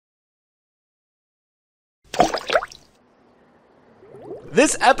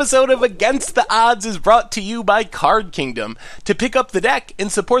This episode of Against the Odds is brought to you by Card Kingdom. To pick up the deck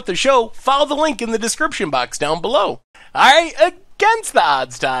and support the show, follow the link in the description box down below. Alright, Against the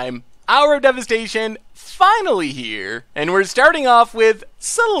Odds time. Hour of Devastation finally here, and we're starting off with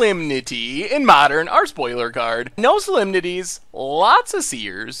Solemnity in Modern, our spoiler card. No Solemnities, lots of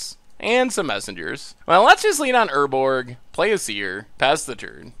Seers, and some Messengers. Well, let's just lean on Urborg, play a Seer, pass the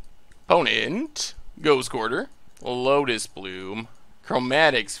turn. Opponent, Ghost Quarter, Lotus Bloom,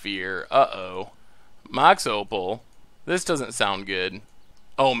 Chromatic Sphere, Mox Opal. This doesn't sound good.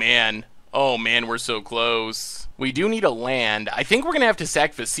 Oh man, we're so close. We do need a land. I think we're gonna have to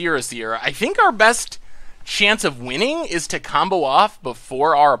sack Viscera Seer. I think our best chance of winning is to combo off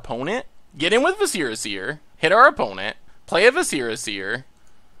before our opponent. Get in with Viscera Seer, hit our opponent, play a Viscera Seer,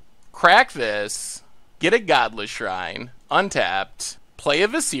 crack this, get a Godless Shrine, untapped, play a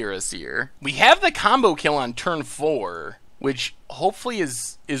Viscera Seer. We have the combo kill on turn 4, which hopefully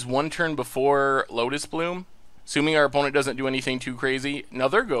is one turn before Lotus Bloom, assuming our opponent doesn't do anything too crazy.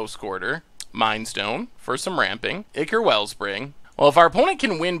 Another Ghost Quarter, Mind Stone for some ramping, Ichor Wellspring. Well, if our opponent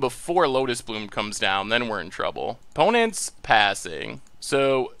can win before Lotus Bloom comes down, then we're in trouble. Opponent's passing,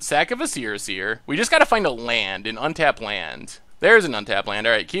 so sack of a Viscera Seer. We just gotta find a land, an untapped land. There's an untapped land.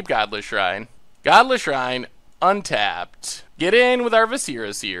 Alright, keep Godless Shrine. Godless Shrine, untapped. Get in with our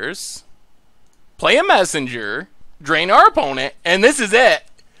Viscera Seers. Play a Messenger. Drain our opponent, and this is it.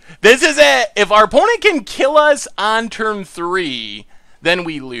 This is it. If our opponent can kill us on turn 3, then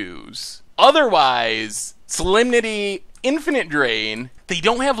we lose. Otherwise, Solemnity, Infinite Drain. They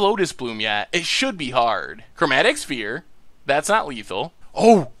don't have Lotus Bloom yet. It should be hard. Chromatic Sphere. That's not lethal.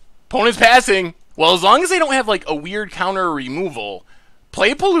 Oh, opponent's passing. Well, as long as they don't have like a weird counter removal,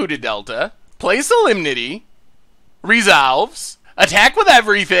 play Polluted Delta, play Solemnity, resolves, attack with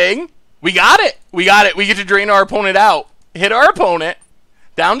everything. We got it. We got it. We get to drain our opponent out. Hit our opponent.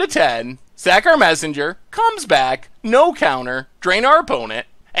 Down to 10. Sack our Messenger. Comes back. No counter. Drain our opponent.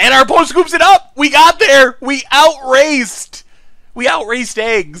 And our opponent scoops it up. We got there. We outraced. We outraced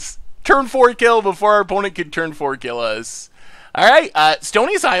eggs. Turn 4 kill before our opponent could turn 4 kill us. Alright.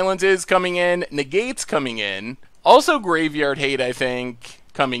 Stony Silence is coming in. Negate's coming in. Also Graveyard Hate, I think,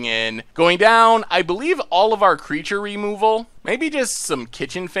 coming in. Going down, I believe all of our creature removal. Maybe just some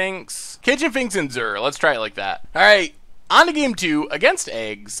Kitchen Finks. Kitchen Finks and Zur. Let's try it like that. Alright, on to game 2 against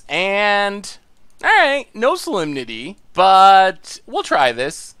eggs. And, alright, no Solemnity. But we'll try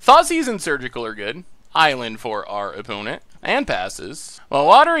this. Thoughtseize and Surgical are good. Island for our opponent. And passes. Well,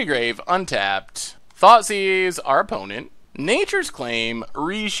 Watery Grave, untapped. Thoughtseize, our opponent. Nature's Claim,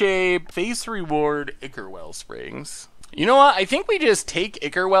 Reshape, Face Reward, Ichor Wellsprings. You know what? I think we just take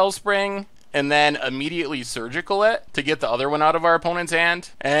Ichor Wellspring and then immediately Surgical it to get the other one out of our opponent's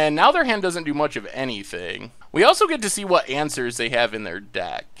hand. And now their hand doesn't do much of anything. We also get to see what answers they have in their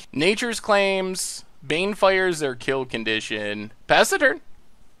deck. Nature's Claims, Banefire's their kill condition. Pass the turn.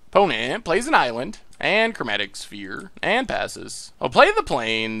 Opponent plays an island and Chromatic Sphere and passes. I'll play the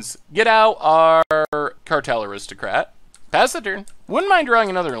Plains, get out our Cartel Aristocrat. Pass the turn. Wouldn't mind drawing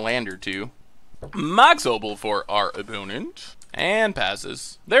another land or two. Mox Opal for our opponent. And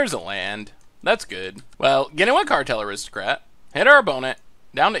passes. There's a land. That's good. Well, get in with Cartel Aristocrat. Hit our opponent.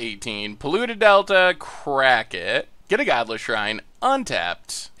 Down to 18. Polluted Delta. Crack it. Get a Godless Shrine.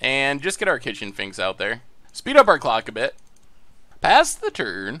 Untapped. And just get our Kitchen Finks out there. Speed up our clock a bit. Pass the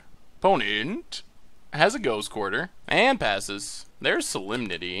turn. Opponent has a Ghost Quarter. And passes. There's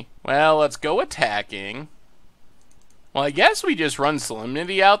Solemnity. Well, let's go attacking. Well, I guess we just run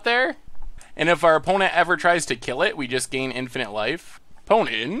Solemnity out there. And if our opponent ever tries to kill it, we just gain infinite life.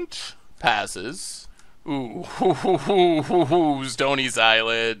 Opponent passes. Ooh, Stony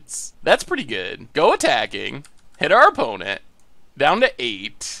Silence. That's pretty good. Go attacking. Hit our opponent. Down to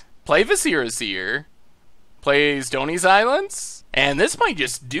 8. Play Viscera Seer. Play Stony Silence. And this might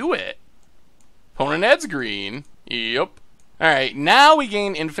just do it. Opponent adds green. Yep. Alright, now we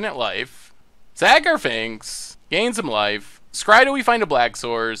gain infinite life. Sack our Finks. Gain some life. Scry do we find a Black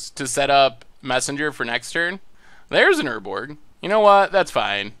Source to set up Messenger for next turn? There's an Urborg. You know what? That's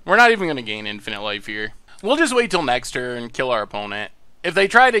fine. We're not even going to gain infinite life here. We'll just wait till next turn, kill our opponent. If they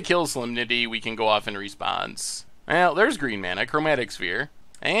try to kill Solemnity, we can go off in response. Well, there's green mana, Chromatic Sphere,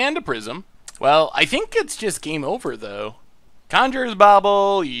 and a Prism. Well, I think it's just game over, though. Conjurer's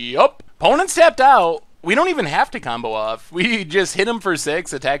Bauble, yup. Opponent's tapped out. We don't even have to combo off. We just hit him for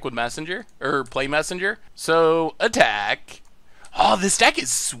 6, attack with Messenger, or play Messenger. So, attack. Oh, this deck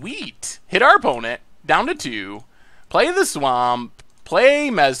is sweet. Hit our opponent, down to 2. Play the Swamp, play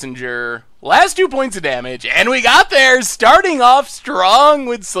Messenger. Last 2 points of damage, and we got there, starting off strong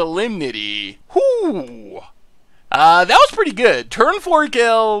with Solemnity. Whoo! That was pretty good. Turn 4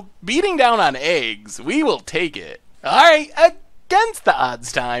 kill, beating down on eggs. We will take it. Alright, against the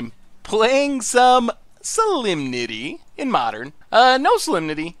odds time. Playing some Solemnity in Modern. No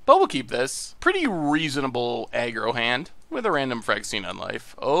Solemnity, but we'll keep this. Pretty reasonable aggro hand with a random Phyrexian on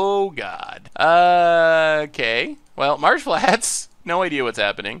life. Oh god. Okay. Well, Marsh Flats. No idea what's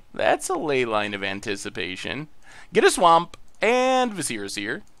happening. That's a ley line of anticipation. Get a swamp and Viscera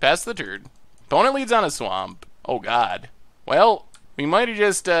Seer. Pass the turn. Opponent leads on a swamp. Oh god. Well, we might have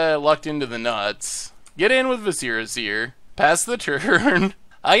just lucked into the nuts. Get in with Viscera Seer. Pass the turn.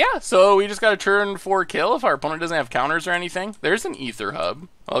 Yeah, so we just got a turn 4 kill if our opponent doesn't have counters or anything. There's an Ether Hub.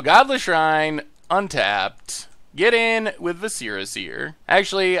 Well, Godless Shrine, untapped. Get in with Viscera Seer.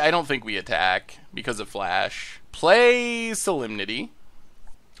 Actually, I don't think we attack because of Flash. Play Solemnity.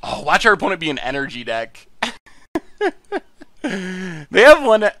 Oh, watch our opponent be an energy deck. They have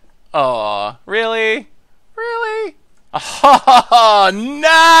one. Oh, really? Really? Oh,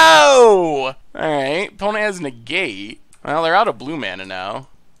 no! Alright, opponent has Negate. Well, they're out of blue mana now.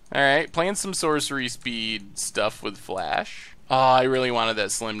 Alright, playing some sorcery speed stuff with Flash. Oh, I really wanted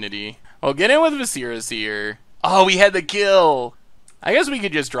that Solemnity. Well, get in with Viscera Seer. Oh, we had the kill. I guess we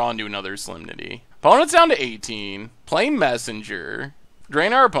could just draw into another Solemnity. Opponent's down to 18. Play Messenger.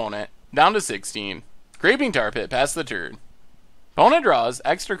 Drain our opponent. Down to 16. Creeping Tar Pit. Pass the turn. Opponent draws.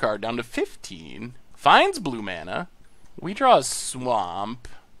 Extra card. Down to 15. Finds blue mana. We draw a Swamp.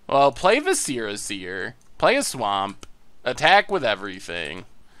 Well, play Viscera Seer. Play a Swamp. Attack with everything.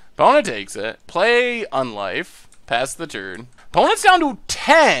 Opponent takes it. Play Unlife. Pass the turn. Opponent's down to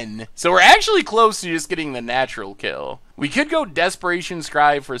 10. So we're actually close to just getting the natural kill. We could go Desperation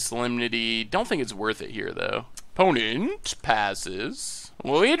Scribe for Solemnity. Don't think it's worth it here, though. Opponent passes.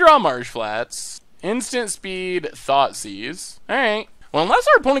 Well, we draw Marsh Flats. Instant speed, Thoughtseize. Alright. Well, unless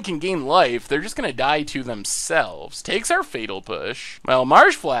our opponent can gain life, they're just going to die to themselves. Takes our Fatal Push. Well,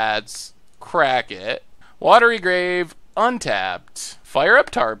 Marsh Flats. Crack it. Watery Grave. Untapped. Fire up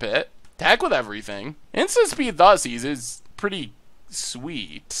Tar Pit. Attack with everything. Instant speed Thoughtseize is pretty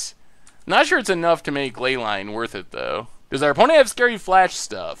sweet. Not sure it's enough to make Leyline worth it, though. Does our opponent have scary Flash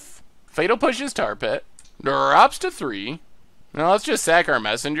stuff? Fatal pushes Tar Pit. Drops to 3. Now let's just sack our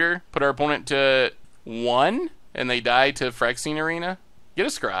Messenger. Put our opponent to 1. And they die to Phyrexian Arena. Get a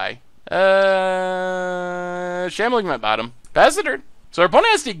Scry. Shambling at bottom. Pass the turn. So our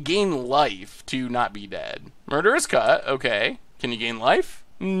opponent has to gain life to not be dead. Murderous Cut. Okay. Can you gain life?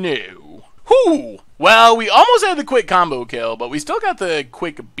 No. Whew! Well, we almost had the quick combo kill, but we still got the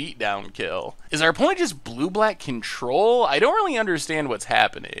quick beatdown kill. Is our opponent just blue-black control? I don't really understand what's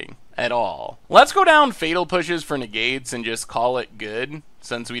happening at all. Let's go down Fatal Pushes for negates and just call it good,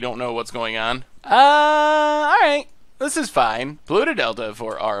 since we don't know what's going on. Alright. This is fine. Blue to Delta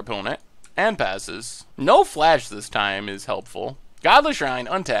for our opponent. And passes. No Flash this time is helpful. Godless Shrine,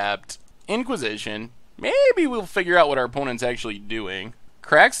 untapped. Inquisition. Maybe we'll figure out what our opponent's actually doing.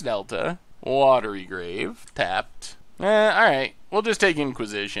 Cracks Delta. Watery Grave. Tapped. Alright. We'll just take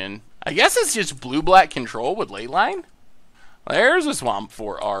Inquisition. I guess it's just blue-black control with Leyline. There's a Swamp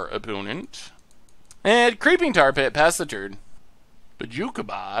for our opponent. And Creeping Tar Pit. Pass the turn. Bajuka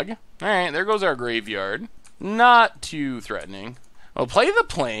Bog. Alright, there goes our graveyard. Not too threatening. Well, play the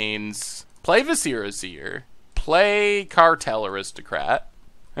Plains. Play Viscera Seer. Play Cartel Aristocrat.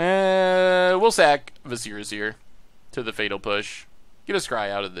 We'll sack Viscera Seer to the Fatal Push. Get a Scry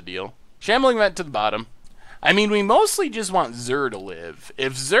out of the deal. Shambling Vent to the bottom. I mean, we mostly just want Zur to live.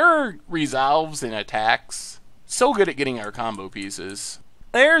 If Zur resolves and attacks, so good at getting our combo pieces.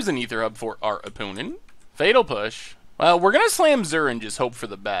 There's an Ether Hub for our opponent. Fatal Push. Well, we're going to slam Zur and just hope for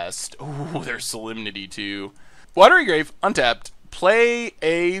the best. Ooh, there's Solemnity too. Watery Grave, untapped. Play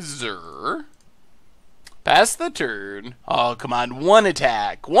a Zur. Pass the turn. Oh, come on. One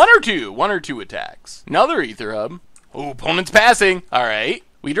attack. One or two attacks. Another Ether Hub. Oh, opponent's passing. All right.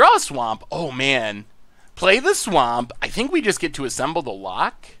 We draw a Swamp. Oh, man. Play the Swamp. I think we just get to assemble the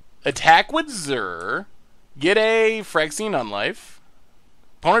lock. Attack with Zur. Get a Phyrexian Unlife.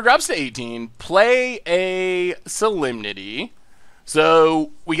 Opponent drops to 18. Play a Solemnity.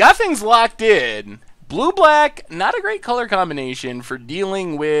 So, we got things locked in. Blue-black, not a great color combination for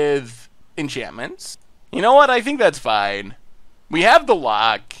dealing with enchantments. You know what? I think that's fine. We have the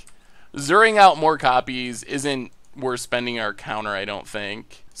lock. Zuring out more copies isn't worth spending our counter, I don't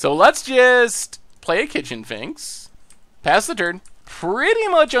think. So let's just play a Kitchen Finks. Pass the turn. Pretty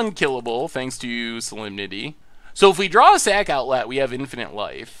much unkillable, thanks to Solemnity. So if we draw a sack outlet, we have infinite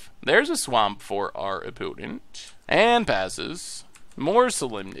life. There's a Swamp for our opponent. And passes. More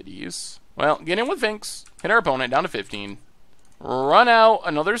Solemnities. Well, get in with Finks. Hit our opponent down to 15. Run out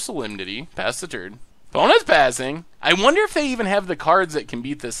another Solemnity. Pass the turn. Opponent's passing. I wonder if they even have the cards that can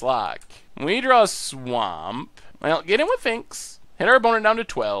beat this lock. We draw Swamp. Well, get in with Finks. Hit our opponent down to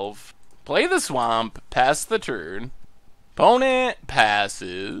 12. Play the Swamp. Pass the turn. Opponent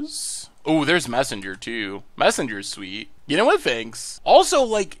passes. Oh, there's Messenger too. Messenger's sweet. Get in with Finks. Also,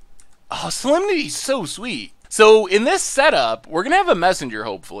 like, oh, Solemnity's so sweet. So in this setup, we're going to have a Messenger,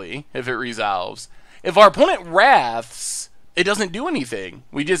 hopefully, if it resolves. If our opponent wraths, it doesn't do anything.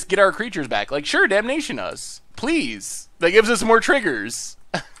 We just get our creatures back. Like, sure, Damnation us. Please. That gives us more triggers.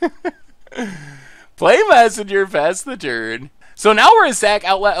 Play Messenger, pass the turn. So now we're a sack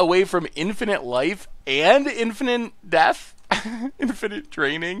outlet away from infinite life and infinite death. Infinite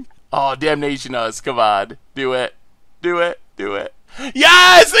training. Oh, Damnation us. Come on. Do it. Do it. Do it.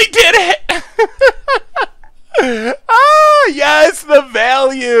 Yes, they did it! Ah, yes, the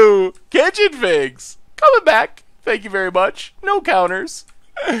value. Kitchen Figs. Coming back. Thank you very much. No counters.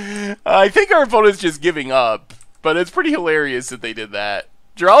 I think our opponent's just giving up, but it's pretty hilarious that they did that.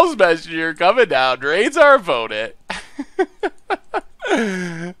 Draws Messenger, coming down, drains our opponent.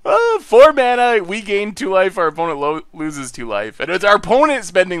 4 mana, we gain 2 life, our opponent loses 2 life. And it's our opponent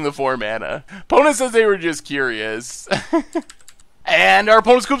spending the 4 mana. Opponent says they were just curious. And our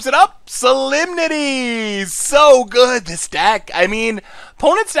opponent scoops it up. Solemnity! So good, this deck. I mean,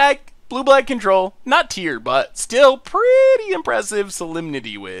 opponent's deck, blue-black control, not tier, but still pretty impressive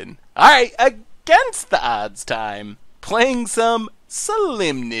Solemnity win. Alright, against the odds time. Playing some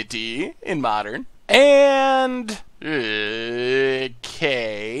Solemnity in Modern. And... okay.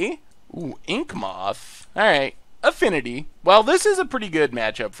 Ooh, Ink Moth. Alright, Affinity. Well, this is a pretty good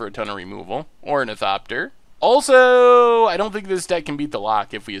matchup for a ton of removal. Ornithopter. Also, I don't think this deck can beat the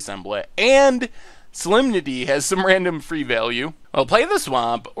lock if we assemble it. And Solemnity has some random free value. I'll play the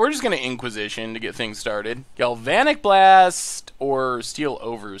Swamp. We're just going to Inquisition to get things started. Galvanic Blast or Steel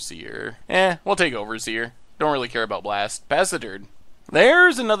Overseer. We'll take Overseer. Don't really care about Blast. Pass the turn.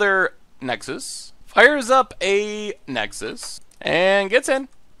 There's another Nexus. Fires up a Nexus. And gets in.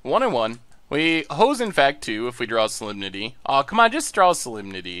 1 and 1. We Hose Infect 2 if we draw Solemnity. Oh, come on, just draw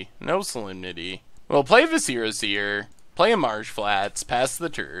Solemnity. No Solemnity. We'll play Viscera's here, play a Marsh Flats, pass the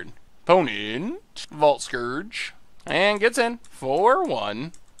turn. Opponent, Vault Scourge, and gets in.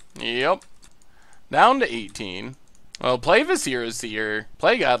 4-1. Yep. Down to 18. We'll play Viscera's here,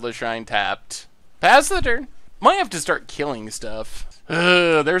 play Godless Shrine tapped. Pass the turn. Might have to start killing stuff.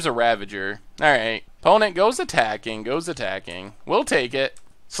 There's a Ravager. Alright. Opponent goes attacking, We'll take it.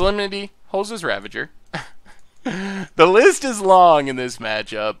 Solemnity, hoses Ravager. The list is long in this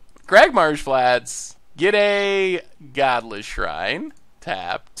matchup. Crag Marsh Flats, get a Godless Shrine,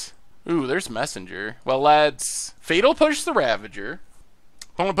 tapped. Ooh, there's Messenger. Well, let's Fatal Push the Ravager.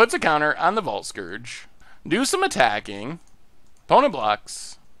 Opponent puts a counter on the Vault Scourge. Do some attacking. Opponent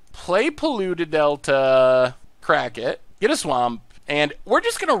blocks. Play Polluted Delta, crack it, get a Swamp, and we're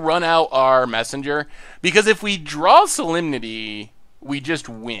just going to run out our Messenger, because if we draw Solemnity, we just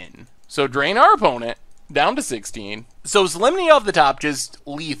win. So drain our opponent. Down to 16. So Solemnity off the top, just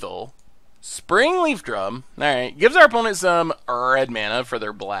lethal. Spring Leaf Drum. Alright, gives our opponent some red mana for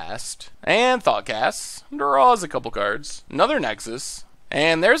their blast. And Thoughtcast. Draws a couple cards. Another Nexus.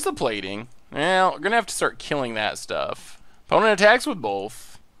 And there's the plating. Well, we're going to have to start killing that stuff. Opponent attacks with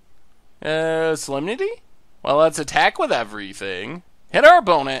both. Solemnity? Well, let's attack with everything. Hit our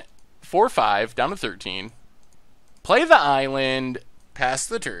opponent. 4-5, down to 13. Play the island. Pass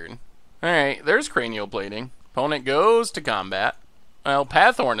the turn. Alright, there's Cranial Plating. Opponent goes to combat. Well,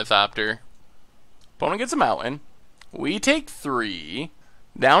 Path Ornithopter. Opponent gets a Mountain. We take 3.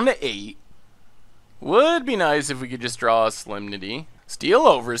 Down to 8. Would be nice if we could just draw a Solemnity. Steel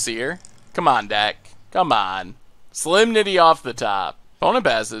Overseer. Come on, deck. Come on. Solemnity off the top. Opponent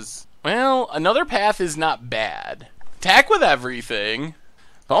passes. Well, another Path is not bad. Attack with everything.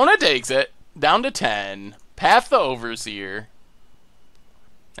 Opponent takes it. Down to 10. Path the Overseer.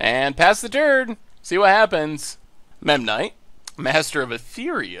 And pass the turn. See what happens. Memnite. Master of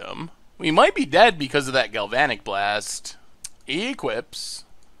Ethereum. We might be dead because of that Galvanic Blast. Equips.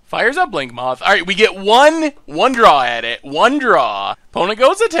 Fires up Blink Moth. Alright, we get one draw at it. One draw. Opponent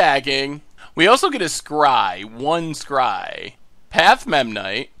goes attacking. We also get a Scry. 1 Scry. Path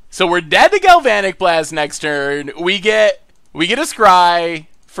Memnite. So we're dead to Galvanic Blast next turn. We get a Scry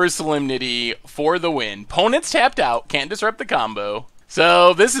for Solemnity for the win. Opponent's tapped out. Can't disrupt the combo.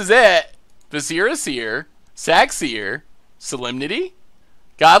 So this is it. Viscera Seer, Sack Seer, Solemnity,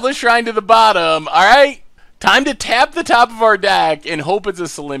 Godless Shrine to the bottom. Alright, time to tap the top of our deck and hope it's a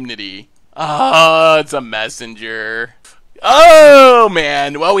Solemnity. Oh, it's a Messenger. Oh,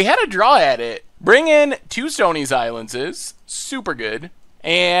 man. Well, we had a draw at it. Bring in 2 Stony Silences. Super good.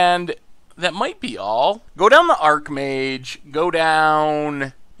 And that might be all. Go down the Archmage. Go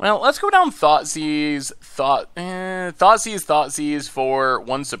down... Well, let's go down Thoughtseize. Thoughtseize for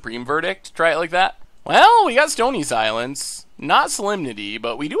 1 Supreme Verdict. Try it like that. Well, we got Stony Silence. Not Solemnity,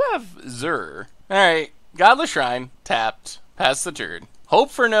 but we do have Zur. Alright, Godless Shrine. Tapped. Pass the turn.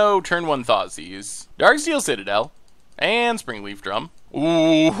 Hope for no turn 1 Thoughtseize. Darksteel Citadel. And Springleaf Drum.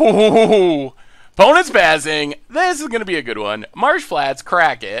 Ooh. Opponent's passing. This is going to be a good one. Marsh Flats.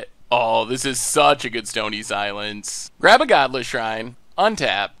 Crack it. Oh, this is such a good Stony Silence. Grab a Godless Shrine.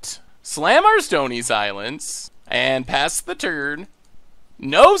 Untapped. Slam our Stony Silence. And pass the turn.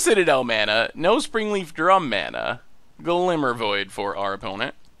 No Citadel mana. No Springleaf Drum mana. Glimmer Void for our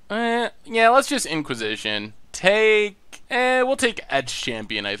opponent. Yeah, let's just Inquisition. We'll take Edge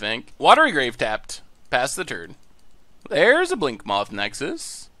Champion, I think. Watery Grave tapped. Pass the turn. There's a Blinkmoth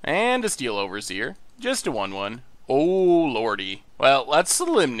Nexus. And a Steel Overseer. Just a 1/1. Oh, lordy. Well, that's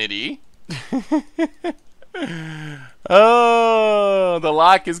Solemnity. Oh, the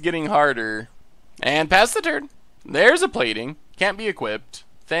lock is getting harder. And pass the turn. There's a Plating. Can't be equipped.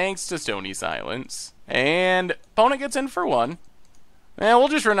 Thanks to Stony Silence. And opponent gets in for 1. And we'll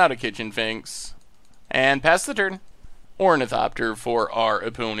just run out of Kitchen Finks. And pass the turn. Ornithopter for our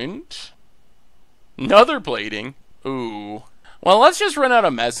opponent. Another Plating. Ooh. Well, let's just run out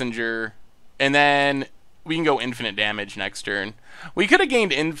of Messenger. And then we can go infinite damage next turn. We could have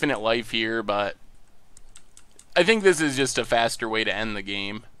gained infinite life here, but I think this is just a faster way to end the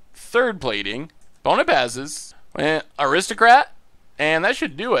game. Third Plating. Opponent passes. Aristocrat. And that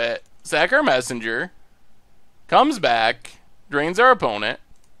should do it. Sack our Messenger. Comes back. Drains our opponent.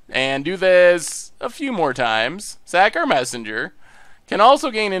 And do this a few more times. Sack our Messenger. Can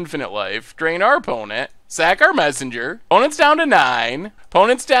also gain infinite life. Drain our opponent. Sack our Messenger. Opponent's down to 9.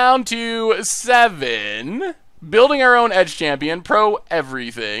 Opponent's down to 7. Building our own Edge Champion. Pro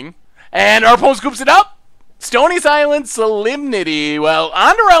everything. And our opponent scoops it up. Stony Silence, Solemnity. Well,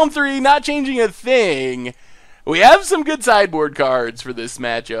 on to round 3. Not changing a thing. We have some good sideboard cards for this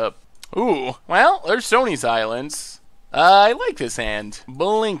matchup. Ooh, well, there's Stony Silence. I like this hand.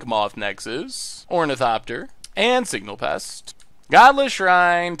 Blinkmoth Nexus. Ornithopter. And Signal Pest. Godless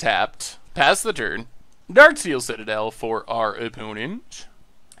Shrine tapped. Pass the turn. Darksteel Citadel for our opponent.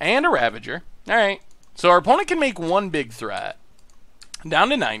 And a Ravager. Alright. So our opponent can make 1 big threat. Down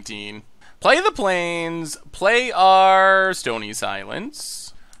to 19. Play the Plains. Play our Stony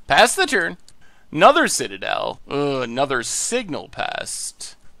Silence. Pass the turn. Another Citadel. Another Signal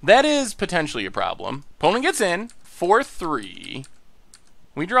Pest. That is potentially a problem. Opponent gets in. 4-3.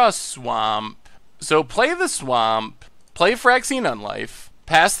 We draw a Swamp. So play the Swamp. Play Phyrexian Unlife.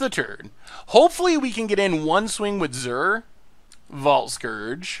 Pass the turn. Hopefully we can get in 1 swing with Zur. Vault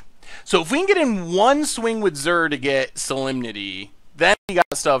Scourge. So if we can get in 1 swing with Zur to get Solemnity, then we got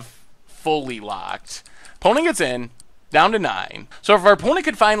stuff fully locked. Opponent gets in. Down to 9. So if our opponent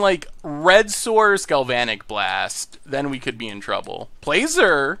could find like Red Source Galvanic Blast, then we could be in trouble. Play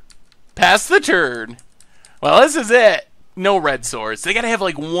Zur. Pass the turn. Well, this is it. No Red Source. They gotta have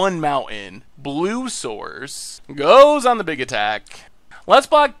like 1 mountain. Blue Source. Goes on the big attack. Let's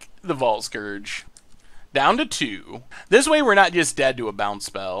block the Vault Scourge. Down to 2. This way we're not just dead to a bounce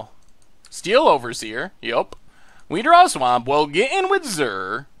spell. Steel Overseer. Yup. We draw a Swamp. We'll get in with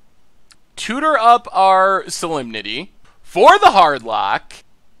Zur. Tutor up our Solemnity. For the hard lock.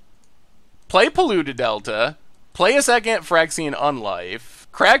 Play Polluted Delta. Play a second Phyrexian Unlife.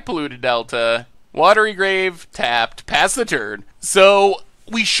 Crack Polluted Delta. Watery Grave. Tapped. Pass the turn. So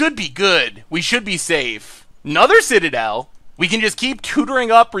we should be good. We should be safe. Another Citadel. We can just keep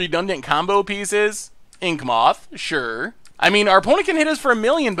tutoring up redundant combo pieces. Inkmoth. Sure. I mean, our opponent can hit us for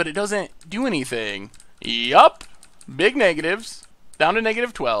 1,000,000, but it doesn't do anything. Yup. Big negatives. Down to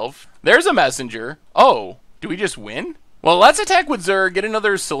 -12. There's a Messenger. Oh, do we just win? Well, let's attack with Zur, get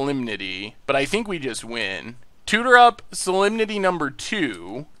another Solemnity, but I think we just win. Tutor up Solemnity number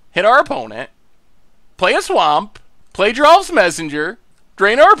 2, hit our opponent, play a Swamp, play Drolf's Messenger,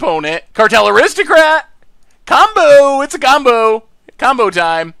 drain our opponent, Cartel Aristocrat, combo, it's a combo, combo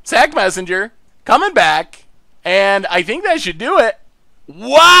time, sack Messenger, coming back, and I think that should do it.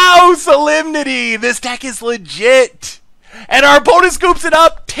 Wow, Solemnity, this deck is legit. And our opponent scoops it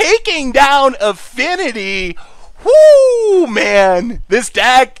up, taking down Affinity. Whoo, man. This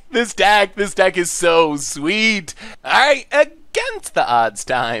deck is so sweet. Alright, against the odds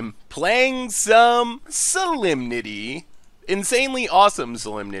time. Playing some Solemnity. Insanely awesome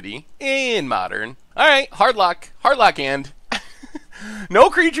Solemnity in Modern. Alright, hardlock hand.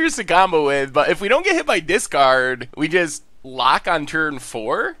 No creatures to combo with, but if we don't get hit by discard, we just lock on turn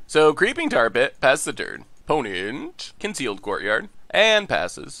 4. So Creeping Tarpit, pass the turn. Opponent, Concealed Courtyard. And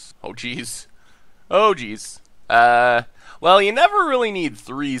passes. Oh, jeez. Oh, jeez. Well, you never really need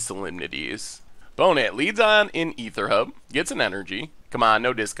 3 Solemnities. Opponent leads on in Ether Hub, gets an energy. Come on,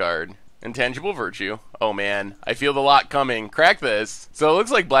 no discard. Intangible Virtue. Oh man, I feel the lot coming. Crack this. So it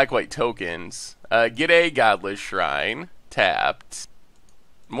looks like black-white tokens. Get a Godless Shrine. Tapped.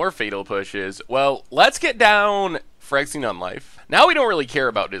 More Fatal Pushes. Well, let's get down Phyrexian Unlife. Now we don't really care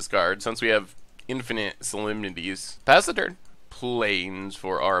about discard since we have infinite Solemnities. Pass the turn. Planes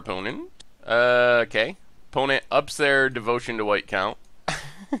for our opponent. Okay. Opponent ups their Devotion to White count.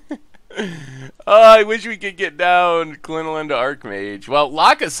 Oh, I wish we could get down Clinilan to Archmage. Well,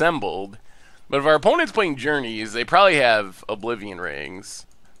 lock assembled. But if our opponent's playing Journeys, they probably have Oblivion Rings.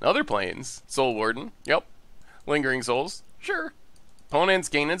 Other planes. Soul Warden. Yep. Lingering Souls. Sure. Opponent's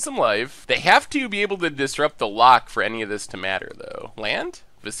gaining some life. They have to be able to disrupt the lock for any of this to matter, though. Land?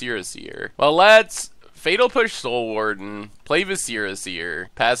 Viscera Seer. Well, let's Fatal Push Soul Warden, play Viscera Seer,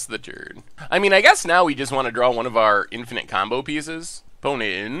 pass the turn. I mean, I guess now we just want to draw one of our infinite combo pieces.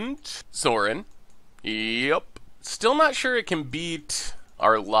 Opponent, Sorin. Yep. Still not sure it can beat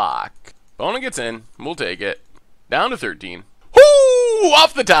our lock. Opponent gets in. We'll take it. Down to 13. Whoo!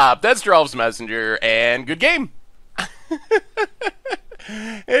 Off the top. That's Drolf's Messenger. And good game.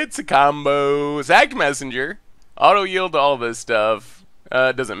 It's a combo. Sacked Messenger. Auto yield to all this stuff.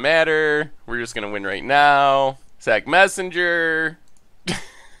 Doesn't matter. We're just going to win right now. Sack Messenger.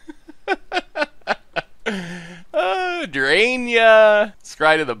 Drain ya.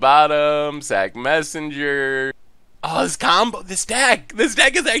 Scry to the bottom. Sack Messenger. Oh, this combo. This deck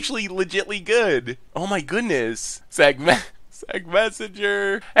is actually legitly good. Oh my goodness. Sack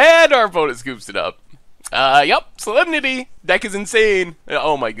Messenger. And our opponent scoops it up. Yep. Solemnity. Deck is insane.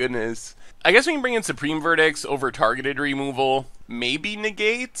 Oh my goodness. I guess we can bring in Supreme Verdicts over targeted removal. Maybe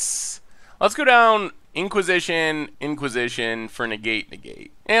negates. Let's go down Inquisition for negate.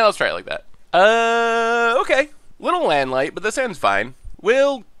 Yeah, let's try it like that. Okay. Little landlight, but this end's fine.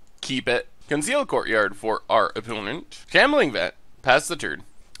 We'll keep it. Conceal Courtyard for our opponent. Shambling Vet. Pass the turn.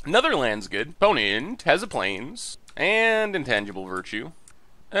 Another land's good. Opponent has a Plains. And Intangible Virtue.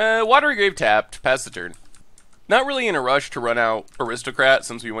 Watery Grave tapped. Pass the turn. Not really in a rush to run out Aristocrat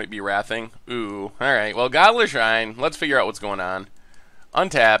since we might be wrathing. Ooh. Alright, well, Godless Shrine. Let's figure out what's going on.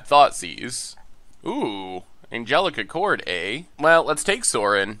 Untap. Thoughtseize. Ooh. Angelic Accord, eh? Well, let's take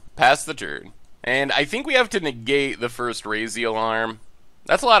Sorin. Pass the turn. And I think we have to negate the first Raise the Alarm.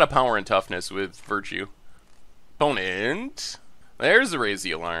 That's a lot of power and toughness with Virtue. Opponent. There's the Raise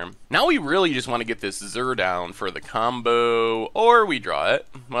the Alarm. Now we really just want to get this Zur down for the combo, or we draw it.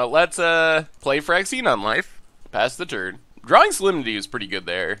 Well, let's play Phyrexian Unlife. Pass the turn. Drawing Solemnity is pretty good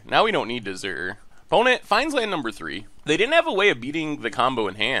there. Now we don't need to Zur. Opponent finds land number 3. They didn't have a way of beating the combo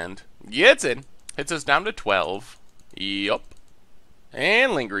in hand. Gets in. Hits us down to 12. Yup.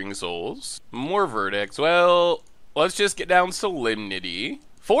 And Lingering Souls. More Verdicts. Well, let's just get down Solemnity.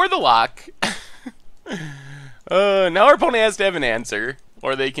 For the lock. Now our opponent has to have an answer.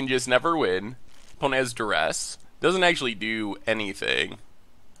 Or they can just never win. Opponent has Duress. Doesn't actually do anything.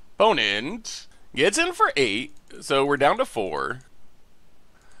 Opponent gets in for 8. So we're down to 4.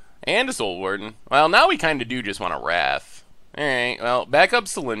 And a Soul Warden. Well, now we kind of do just want a Wrath. Alright, well, back up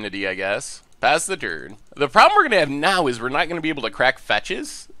Solemnity, I guess. Pass the turn. The problem we're going to have now is we're not going to be able to crack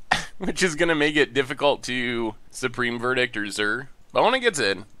fetches, which is going to make it difficult to Supreme Verdict or Zur. Opponent gets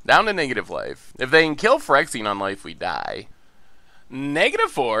in. Down to negative life. If they can kill Phyrexian Unlife, we die.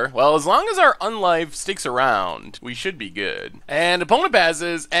 -4. Well, as long as our Unlife sticks around, we should be good. And opponent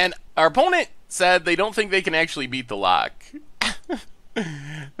passes, and our opponent said they don't think they can actually beat the lock.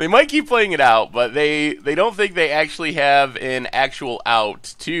 They might keep playing it out, but they don't think they actually have an actual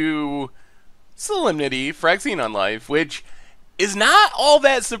out to Solemnity, Phyrexian Unlife, which is not all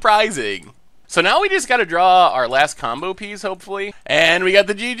that surprising. So now we just got to draw our last combo piece, hopefully. And we got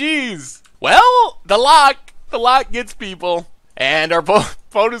the GGs. Well, the lock gets people. And our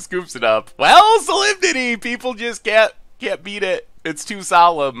opponent scoops it up. Well, Solemnity, people just can't beat it. It's too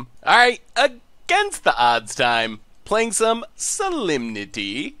solemn. All right, against the odds time. Playing some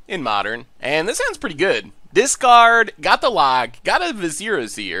Solemnity in Modern. And this sounds pretty good. Discard, got the lock, got a Viscera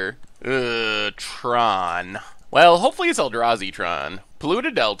Seer. Tron. Well, hopefully it's Eldrazi Tron.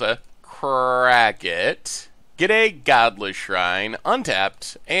 Polluted Delta. Crack it. Get a Godless Shrine.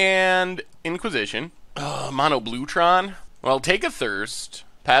 Untapped. And Inquisition. Mono Blue Tron. Well, take a Thirst.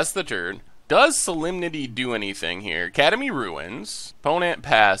 Pass the turn. Does Solemnity do anything here? Academy Ruins. Opponent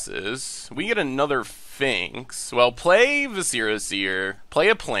passes. We get another Sphinx. Well, play Viscera Seer. Play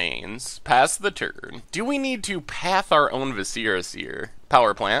a Plains. Pass the turn. Do we need to path our own Viscera Seer?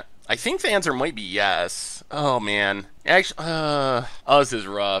 Power Plant. I think the answer might be yes. Oh, man. Actually, oh, this is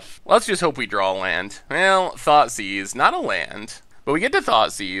rough. Let's just hope we draw land. Well, Thoughtseize, not a land. But we get to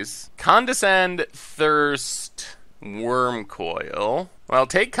Thoughtseize. Condescend, Thirst, Wormcoil. Well,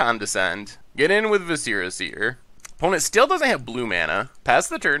 take Condescend. Get in with Viscera. Opponent still doesn't have blue mana. Pass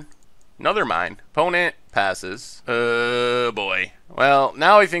the turn. Another mine. Opponent passes. Boy. Well,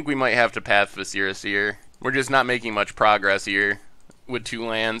 now I think we might have to path Viscera. We're just not making much progress here with 2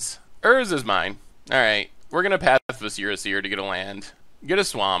 lands. Urz is mine. Alright, we're going to path Viscera to get a land. Get a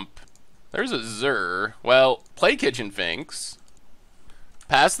swamp. There's a Zur. Well, play Kitchen Finks.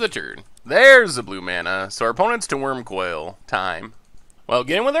 Pass the turn. There's the blue mana. So our opponent's to Wormcoil time. Well,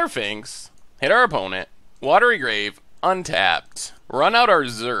 get in with our Finks. Hit our opponent. Watery Grave. Untapped. Run out our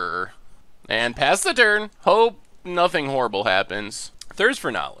Zur. And pass the turn. Hope nothing horrible happens. Thirst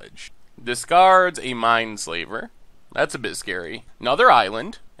for Knowledge. Discards a Mindslaver. That's a bit scary. Another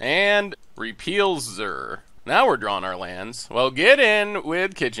island. And repeals Zur. Now we're drawing our lands. Well, get in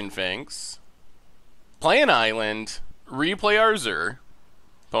with Kitchen Finks. Play an island. Replay our Zur.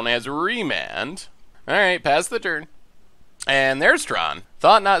 Opponent has Remand. Alright, pass the turn. And there's Tron.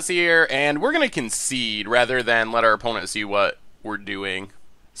 Thought Not Seer. And we're going to concede rather than let our opponent see what we're doing.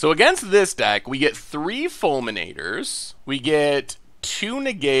 So against this deck, we get 3 Fulminators. We get 2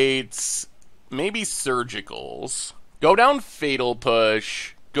 Negates. Maybe Surgicals. Go down Fatal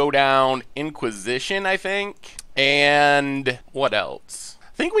Push. Go down Inquisition, I think. And what else?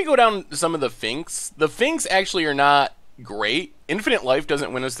 I think we go down some of the Finks. The Finks actually are not great. Infinite Life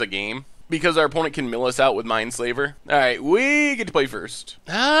doesn't win us the game because our opponent can mill us out with Mindslaver. Alright, we get to play first.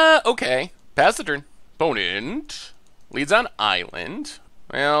 Okay. Pass the turn. Opponent leads on Island.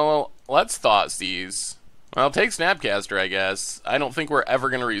 Well, let's Thoughtseize. Well, take Snapcaster, I guess. I don't think we're ever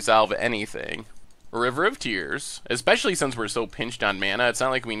going to resolve anything. River of Tears, especially since we're so pinched on mana. It's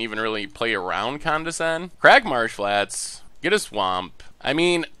not like we can even really play around Condescend. Crack Marsh Flats. Get a Swamp. I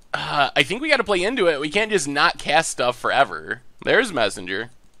mean, I think we got to play into it. We can't just not cast stuff forever. There's Messenger.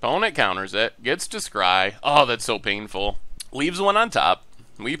 Opponent counters it. Gets to Scry. Oh, that's so painful. Leaves one on top.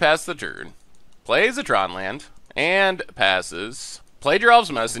 We pass the turn. Plays a Tron land. And passes. Play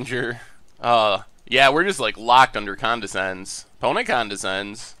Drelv's Messenger. Yeah, we're just like locked under Condescends. Opponent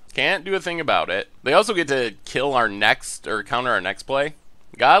Condescends. Can't do a thing about it. They also get to kill our next, or counter our next play.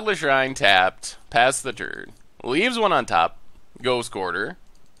 Godless Shrine tapped. Pass the turn. Leaves one on top. Ghost Quarter.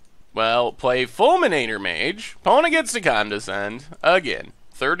 Well, play Fulminator Mage. Opponent gets to Condescend. Again.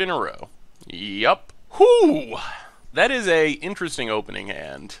 3rd in a row. Yup. Whew. That is a interesting opening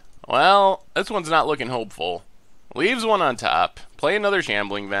hand. Well, this one's not looking hopeful. Leaves one on top. Play another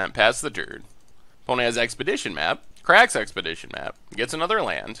Shambling Vent. Pass the turn. Opponent has Expedition Map. Cracks Expedition Map. Gets another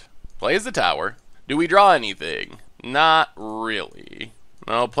land. Plays the tower. Do we draw anything? Not really.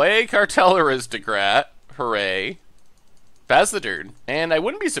 Well, play Cartel Aristocrat. Hooray. Pass the turn. And I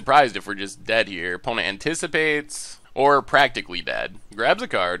wouldn't be surprised if we're just dead here. Opponent anticipates. Or practically dead. Grabs a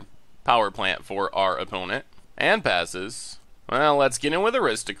card. Power Plant for our opponent. And passes. Well, let's get in with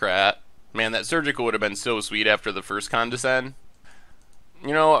Aristocrat. Man, that Surgical would have been so sweet after the first Condescend.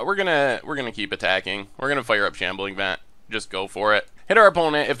 You know what, we're gonna keep attacking. We're gonna fire up Shambling Vent. Just go for it. Hit our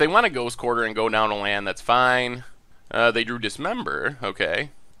opponent. If they want to Ghost Quarter and go down a land, that's fine. They drew Dismember. Okay.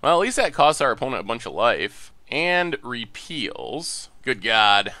 Well, at least that costs our opponent a bunch of life. And repeals. Good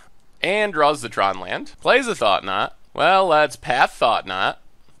God. And draws the Tron land. Plays a Thought Knot. Well, let's path Thought Knot.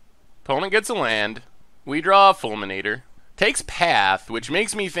 Opponent gets a land. We draw a Fulminator. Takes Path, which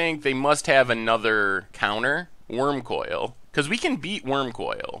makes me think they must have another counter. Wormcoil. Because we can beat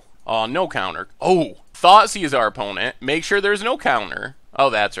Wormcoil. Oh, no counter. Oh, Thoughtseize our opponent. Make sure there's no counter. Oh,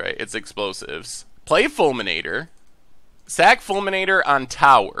 that's right. It's explosives. Play Fulminator. Sack Fulminator on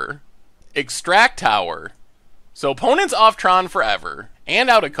tower. Extract tower. So opponent's off Tron forever. And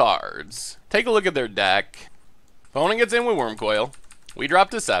out of cards. Take a look at their deck. Opponent gets in with Wormcoil. We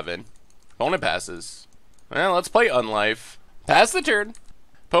drop to 7. Opponent passes. Well, let's play Unlife. Pass the turn.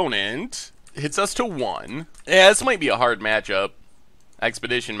 Opponent hits us to 1. Yeah, this might be a hard matchup.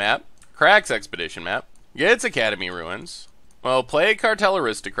 Expedition Map. Cracks Expedition Map. Gets Academy Ruins. Well, play Cartel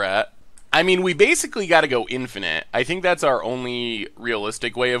Aristocrat. I mean, we basically got to go infinite. I think that's our only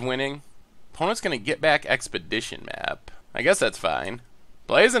realistic way of winning. Opponent's going to get back Expedition Map. I guess that's fine.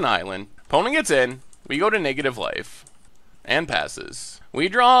 Plays an island. Opponent gets in. We go to negative life. And passes. We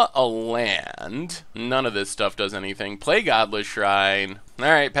draw a land. None of this stuff does anything. Play Godless Shrine.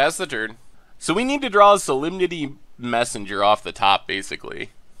 Alright, pass the turn. So we need to draw a Solemnity Messenger off the top, basically.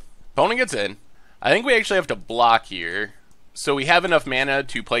 Opponent gets in. I think we actually have to block here. So we have enough mana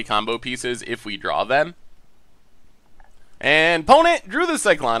to play combo pieces if we draw them. And opponent drew the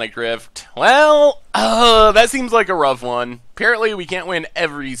Cyclonic Drift. Well, that seems like a rough one. Apparently we can't win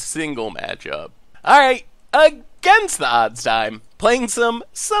every single matchup. Alright, against the odds time. Playing some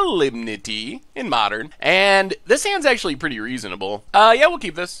Solemnity in Modern. And this hand's actually pretty reasonable. Yeah, we'll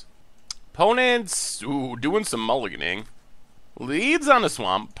keep this. Opponent's, doing some mulliganing. Leads on a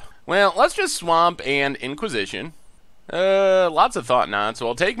Swamp. Well, let's just Swamp and Inquisition. Lots of Thought Knot, so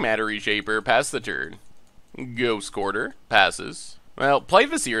I'll take Matter Reshaper, pass the turn. Ghost Quarter, passes. Well, play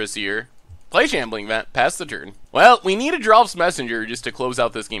Viscera Seer. Play Shambling Vent, pass the turn. Well, we need a Drolf's Messenger just to close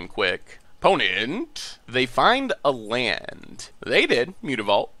out this game quick. Opponent, they find a land. They did,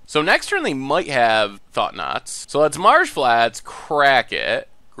 Mutavault. So next turn they might have Thought Knots. So let's Marsh Flats, crack it,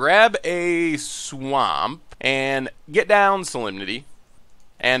 grab a Swamp, and get down Solemnity.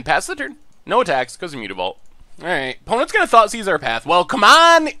 And pass the turn. No attacks, because of Mutavault. Alright, opponent's gonna Thought Seize our path. Well, come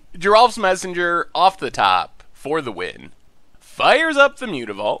on! Giralf's Messenger off the top for the win. Fires up the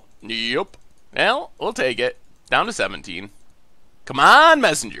Mutavault. Yup. Well, we'll take it. Down to 17. Come on,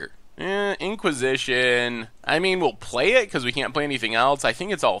 Messenger. Inquisition. I mean, we'll play it because we can't play anything else. I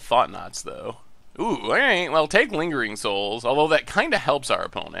think it's all Thought Knots, though. Ooh, alright. Well, take Lingering Souls, although that kind of helps our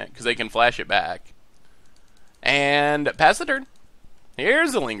opponent because they can flash it back. And pass the turn.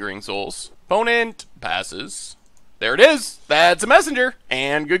 Here's the Lingering Souls. Opponent passes. There it is. That's a Messenger.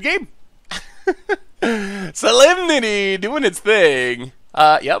 And good game. Solemnity doing its thing.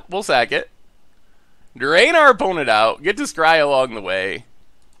 Yep, we'll sack it. Drain our opponent out. Get to scry along the way.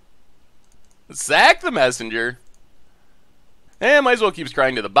 Sack the Messenger. And might as well keep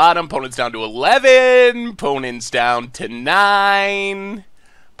scrying to the bottom. Opponent's down to 11. Opponent's down to 9.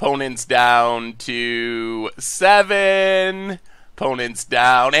 Opponent's down to 7. Opponent's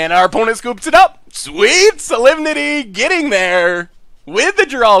down, and our opponent scoops it up. Sweet! Solemnity getting there with the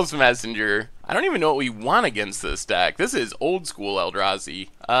Giralf's Messenger. I don't even know what we want against this deck. This is old school Eldrazi.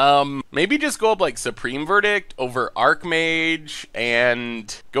 Maybe just go up like Supreme Verdict over Archmage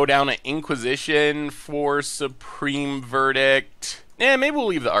and go down to Inquisition for Supreme Verdict. Maybe we'll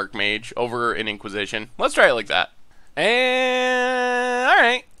leave the Archmage over an Inquisition. Let's try it like that. And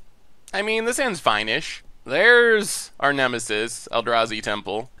alright. I mean, this hand's fine-ish. There's our nemesis, Eldrazi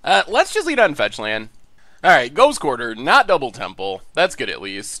Temple. Let's just lead on Fetch Land. Alright, Ghost Quarter, not Double Temple. That's good at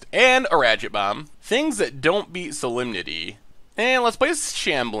least. And a Ratchet Bomb. Things that don't beat Solemnity. And let's play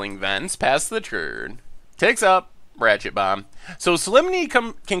Shambling Vents, pass the turn. Takes up, Ratchet Bomb. So Solemnity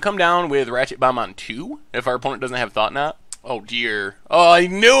can come down with Ratchet Bomb on 2 if our opponent doesn't have Thought Knot. Oh dear. Oh, I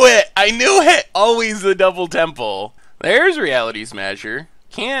knew it! I knew it! Always the Double Temple. There's Reality Smasher.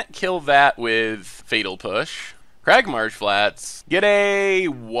 Can't kill that with Fatal Push. Crack Marsh Flats. Get a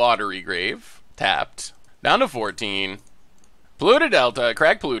Watery Grave. Tapped. Down to 14. Polluted Delta.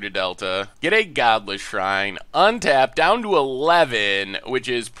 Crack Polluted Delta. Get a Godless Shrine. Untap. Down to 11, which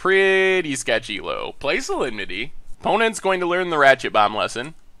is pretty sketchy low. Play Solemnity. Opponent's going to learn the Ratchet Bomb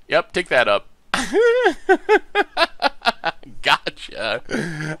lesson. Yep, take that up.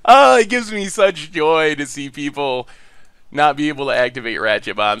 Gotcha. Oh, it gives me such joy to see people not be able to activate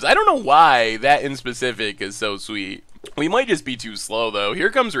Ratchet Bombs. I don't know why that in specific is so sweet. We might just be too slow, though. Here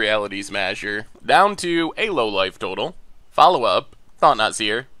comes Reality Smasher. Down to a low life total. Follow up. Thought Knot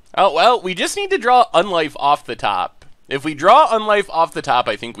Seer. Oh, well, we just need to draw Unlife off the top. If we draw Unlife off the top,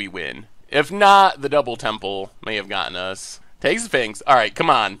 I think we win. If not, the Double Temple may have gotten us. Takes Sphinx. Alright, come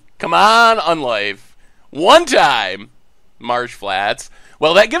on. Come on, Unlife. One time. Marsh Flats.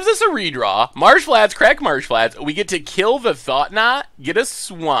 Well, that gives us a redraw. Marsh Flats, crack Marsh Flats. We get to kill the Thought Knot, get a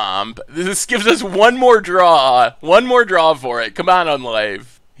Swamp. This gives us one more draw. One more draw for it. Come on,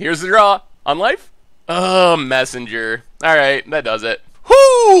 Unlife. Here's the draw. Unlife? Oh, Messenger. Alright, that does it.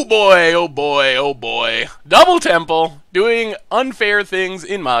 Whoo, boy, oh boy, oh boy. Double Temple, doing unfair things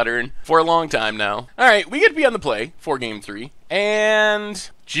in Modern for a long time now. Alright, we get to be on the play for Game 3.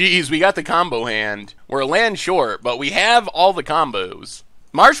 And, geez, we got the combo hand. We're a land short, but we have all the combos.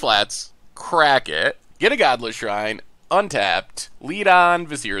 Marsh Flats, crack it, get a Godless Shrine, untapped, lead on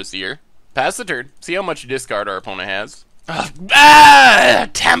Viscera Seer, pass the turn, see how much discard our opponent has.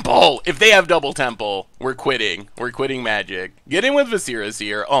 Temple! If they have Double Temple, we're quitting. We're quitting Magic. Get in with Viscera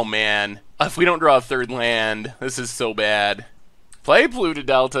Seer. Oh man, if we don't draw a third land, this is so bad. Play Polluted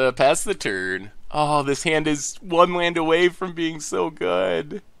Delta, pass the turn. Oh, this hand is one land away from being so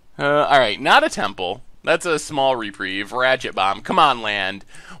good. Alright, not a Temple. That's a small reprieve. Ratchet Bomb. Come on, land.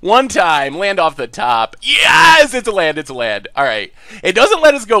 One time. Land off the top. Yes! It's a land. It's a land. Alright. It doesn't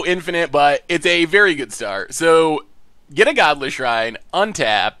let us go infinite, but it's a very good start. So, get a Godless Shrine.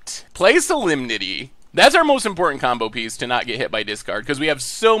 Untapped. Play Solemnity. That's our most important combo piece to not get hit by discard, because we have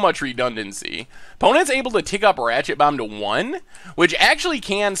so much redundancy. Opponent's able to tick up Ratchet Bomb to 1, which actually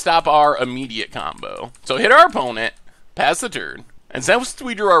can stop our immediate combo. So hit our opponent, pass the turn. And since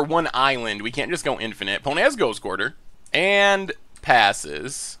we drew our 1 island, we can't just go infinite. Opponent has Ghost Quarter, and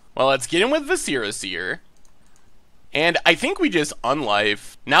passes. Well, let's get in with Viscera Seer. And I think we just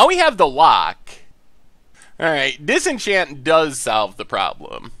unlife. Now we have the lock. Alright, Disenchant does solve the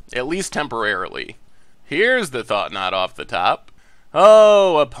problem, at least temporarily. Here's the Thought Knot off the top.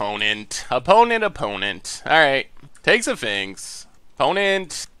 Oh, opponent. Opponent. Alright, takes a Finks.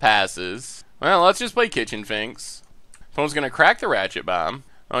 Opponent passes. Well, let's just play Kitchen Finks. Opponent's gonna crack the Ratchet Bomb.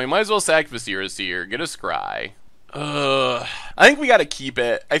 Oh, we might as well sack Viscera Seer, get a Scry. I think we gotta keep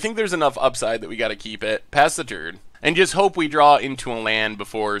it. I think there's enough upside that we gotta keep it. Pass the turn. And just hope we draw into a land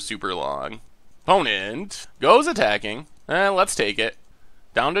before super long. Opponent goes attacking. Let's take it.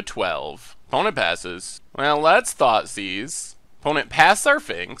 Down to 12. Opponent passes. Well, let's Thoughtseize. Opponent passes our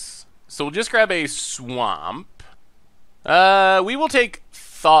Finks. So we'll just grab a Swamp. We will take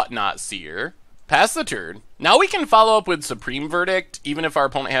Thought Knot Seer. Pass the turn. Now we can follow up with Supreme Verdict, even if our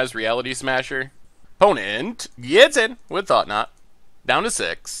opponent has Reality Smasher. Opponent gets in with Thought Knot. Down to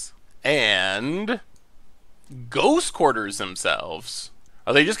 6. And Ghost Quarters themselves.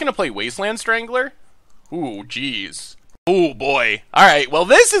 Are they just going to play Wasteland Strangler? Ooh, jeez. Oh boy. Alright, well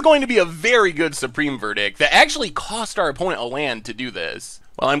this is going to be a very good Supreme Verdict that actually cost our opponent a land to do this.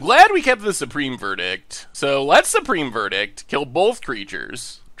 Well, I'm glad we kept the Supreme Verdict. So let's Supreme Verdict, kill both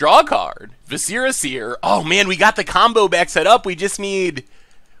creatures, draw a card, Viscera Seer. Oh man, we got the combo back set up. We just need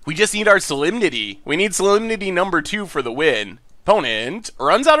our Solemnity. We need Solemnity number 2 for the win. Opponent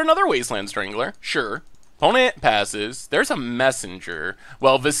runs out another Wasteland Strangler. Sure. Opponent passes. There's a Messenger.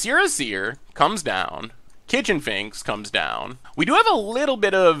 Well, Viscera Seer comes down. Kitchen Finks comes down. We do have a little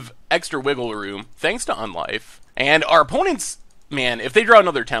bit of extra wiggle room, thanks to Unlife. And our opponents, man, if they draw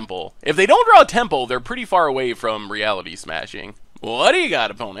another Temple. If they don't draw a Temple, they're pretty far away from Reality Smashing. What do you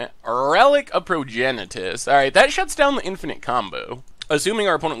got, opponent? Relic of Progenitus. Alright, that shuts down the infinite combo. Assuming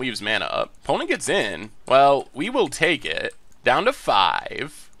our opponent leaves mana up. Opponent gets in. Well, we will take it. Down to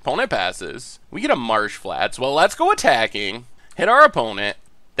 5. Opponent passes. We get a Marsh Flats. Well, let's go attacking. Hit our opponent.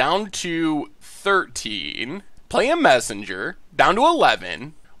 Down to 13. Play a Messenger. Down to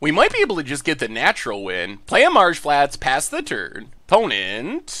 11. We might be able to just get the natural win. Play a Marsh Flats. Pass the turn.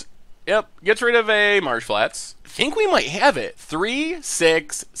 Opponent. Yep. Gets rid of a Marsh Flats. Think we might have it. 3,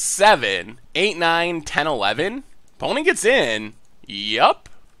 6, 7, 8, 9, 10, 11. Opponent gets in. Yup.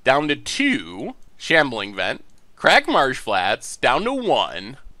 Down to 2. Shambling Vent. Crack Marsh Flats. Down to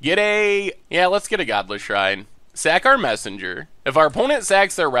 1. Get a... Yeah, let's get a Godless Shrine. Sack our Messenger. If our opponent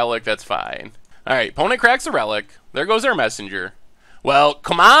sacks their Relic, that's fine. Alright, opponent cracks a Relic. There goes our Messenger. Well,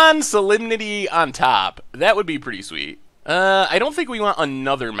 come on, Solemnity on top. That would be pretty sweet. I don't think we want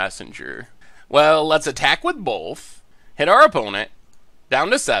another Messenger. Well, let's attack with both. Hit our opponent. Down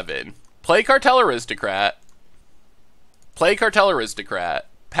to 7. Play Cartel Aristocrat. Play Cartel Aristocrat.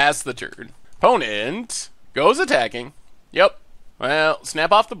 Pass the turn. Opponent goes attacking. Yep. Well,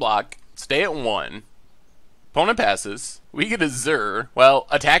 snap off the block. Stay at 1. Opponent passes. We get a Zur. Well,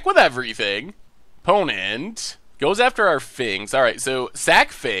 attack with everything. Opponent goes after our Finks. Alright, so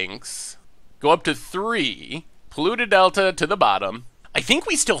sack Finks. Go up to 3. Polluted Delta to the bottom. I think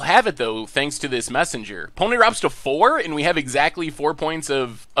we still have it, though, thanks to this Messenger. Opponent drops to 4, and we have exactly 4 points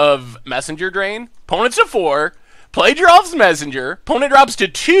of Messenger drain. Opponent's to 4. Play Giralf's Messenger. Opponent drops to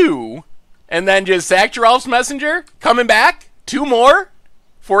 2. And then just sack Giralf's Messenger. Coming back. 2 more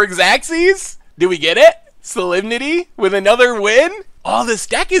for Xaxes. Do we get it? Solemnity with another win? Oh, this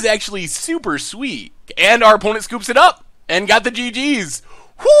deck is actually super sweet. And our opponent scoops it up and got the GGs.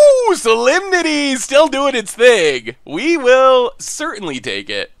 Whoo! Solemnity still doing its thing. We will certainly take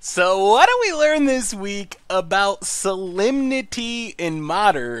it. So what do we learn this week about Solemnity in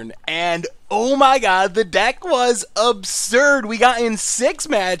Modern? And oh my god, the deck was absurd. We got in 6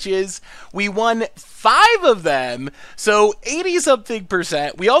 matches. We won 5 of them, so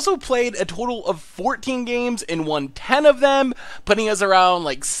 80-something%. We also played a total of 14 games and won 10 of them, putting us around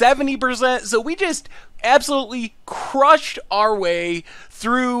like 70%. So we just absolutely crushed our way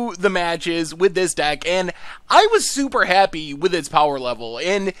through the matches with this deck, and I was super happy with its power level.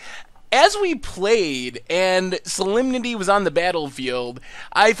 And as we played and Solemnity was on the battlefield,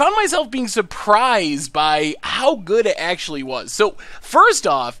 I found myself being surprised by how good it actually was. So, first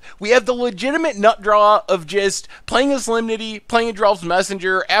off, we have the legitimate nut draw of just playing a Solemnity, playing a Giralf's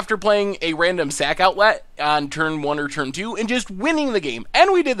Messenger after playing a random sack outlet on turn 1 or turn 2 and just winning the game.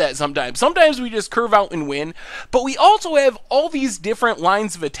 And we did that sometimes. Sometimes we just curve out and win. But we also have all these different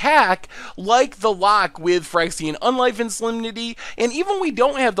lines of attack, like the lock with Phyrexian Unlife and Solemnity. And even when we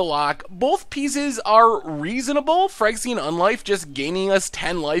don't have the lock, both pieces are reasonable. Phyrexian Unlife just gaining us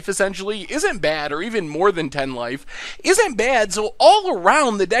 10 life essentially isn't bad, or even more than 10 life isn't bad. So all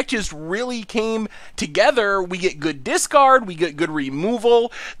around, the deck just really came together. We get good discard, we get good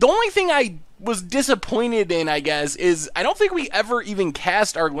removal. The only thing I was disappointed in, I guess, is I don't think we ever even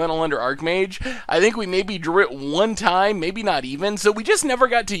cast our Glenelender Archmage. I think we maybe drew it one time, maybe not even, so we just never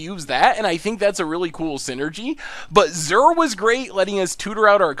got to use that, and I think that's a really cool synergy. But Zur was great, letting us tutor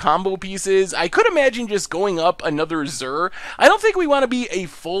out our combo pieces. I could imagine just going up another Zur. I don't think we want to be a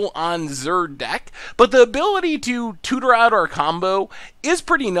full-on Zur deck, but the ability to tutor out our combo is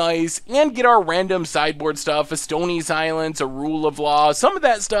pretty nice, and get our random sideboard stuff, a Stony Silence, a Rule of Law. Some of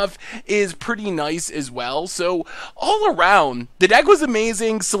that stuff is pretty nice as well. So all around, the deck was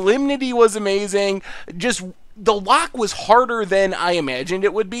amazing. Solemnity was amazing. Just the lock was harder than I imagined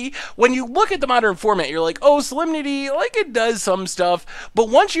it would be. When you look at the modern format, you're like, oh, Solemnity, like, it does some stuff. But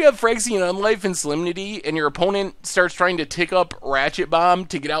once you have Phyrexian Unlife and Solemnity, and your opponent starts trying to tick up Ratchet Bomb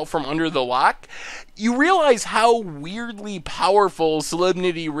to get out from under the lock, you realize how weirdly powerful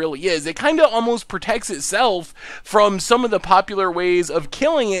Solemnity really is. It kind of almost protects itself from some of the popular ways of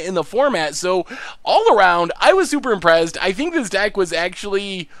killing it in the format. So all around, I was super impressed. I think this deck was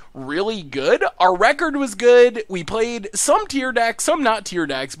actually really good. Our record was good. We played some tier decks, some not tier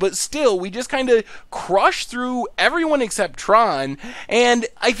decks, but still, we just kind of crushed through everyone except Tron, and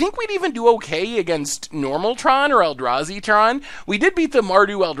I think we'd even do okay against normal Tron or Eldrazi Tron. We did beat the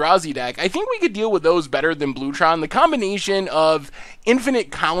Mardu Eldrazi deck. I think we could deal with those better than Blue Tron. The combination of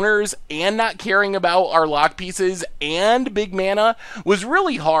infinite counters and not caring about our lock pieces and big mana was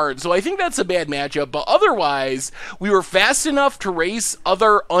really hard, so I think that's a bad matchup. But otherwise, we were fast enough to race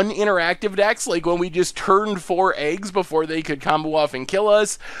other uninteractive decks, like when we just turned 4 eggs before they could combo off and kill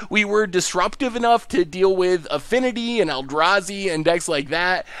us. We were disruptive enough to deal with Affinity and Eldrazi and decks like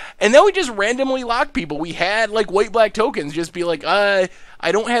that, and then we just randomly locked people. We had like white-black tokens just be like,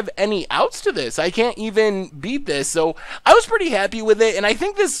 I don't have any outs to this. I can't even beat this. So I was pretty happy with it, and I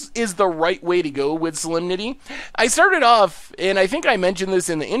think this is the right way to go with Solemnity. I started off, and I think I mentioned this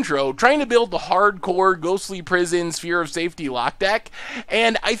in the intro, trying to build the hardcore Ghostly Prison Sphere of Safety lock deck,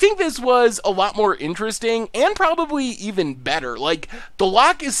 and I think this was a lot more interesting and probably even better. Like, the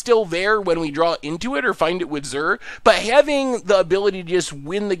lock is still there when we draw into it or find it with Zur, but having the ability to just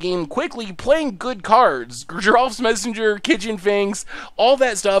win the game quickly, playing good cards, Geralf's Messenger, Kitchen Finks, all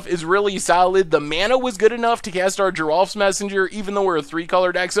that stuff is really solid. The mana was good enough to cast our Geralf's Messenger, even though we're a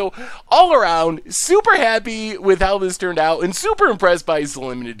 3-color deck. So all around, super happy with how this turned out, and super impressed by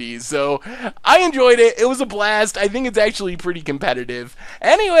Solemnity. So I enjoyed it. It was a blast. I think it's actually pretty competitive.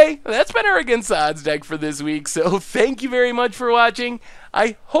 Anyway, that's been our Against the Odds deck for this week. So thank you very much for watching.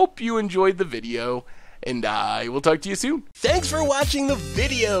 I hope you enjoyed the video, and I will talk to you soon. Thanks for watching the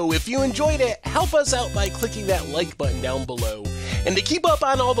video. If you enjoyed it, help us out by clicking that like button down below. And to keep up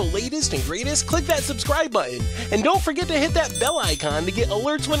on all the latest and greatest, click that subscribe button. And don't forget to hit that bell icon to get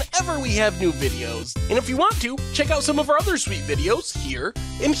alerts whenever we have new videos. And if you want to, check out some of our other sweet videos here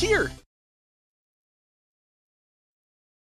and here.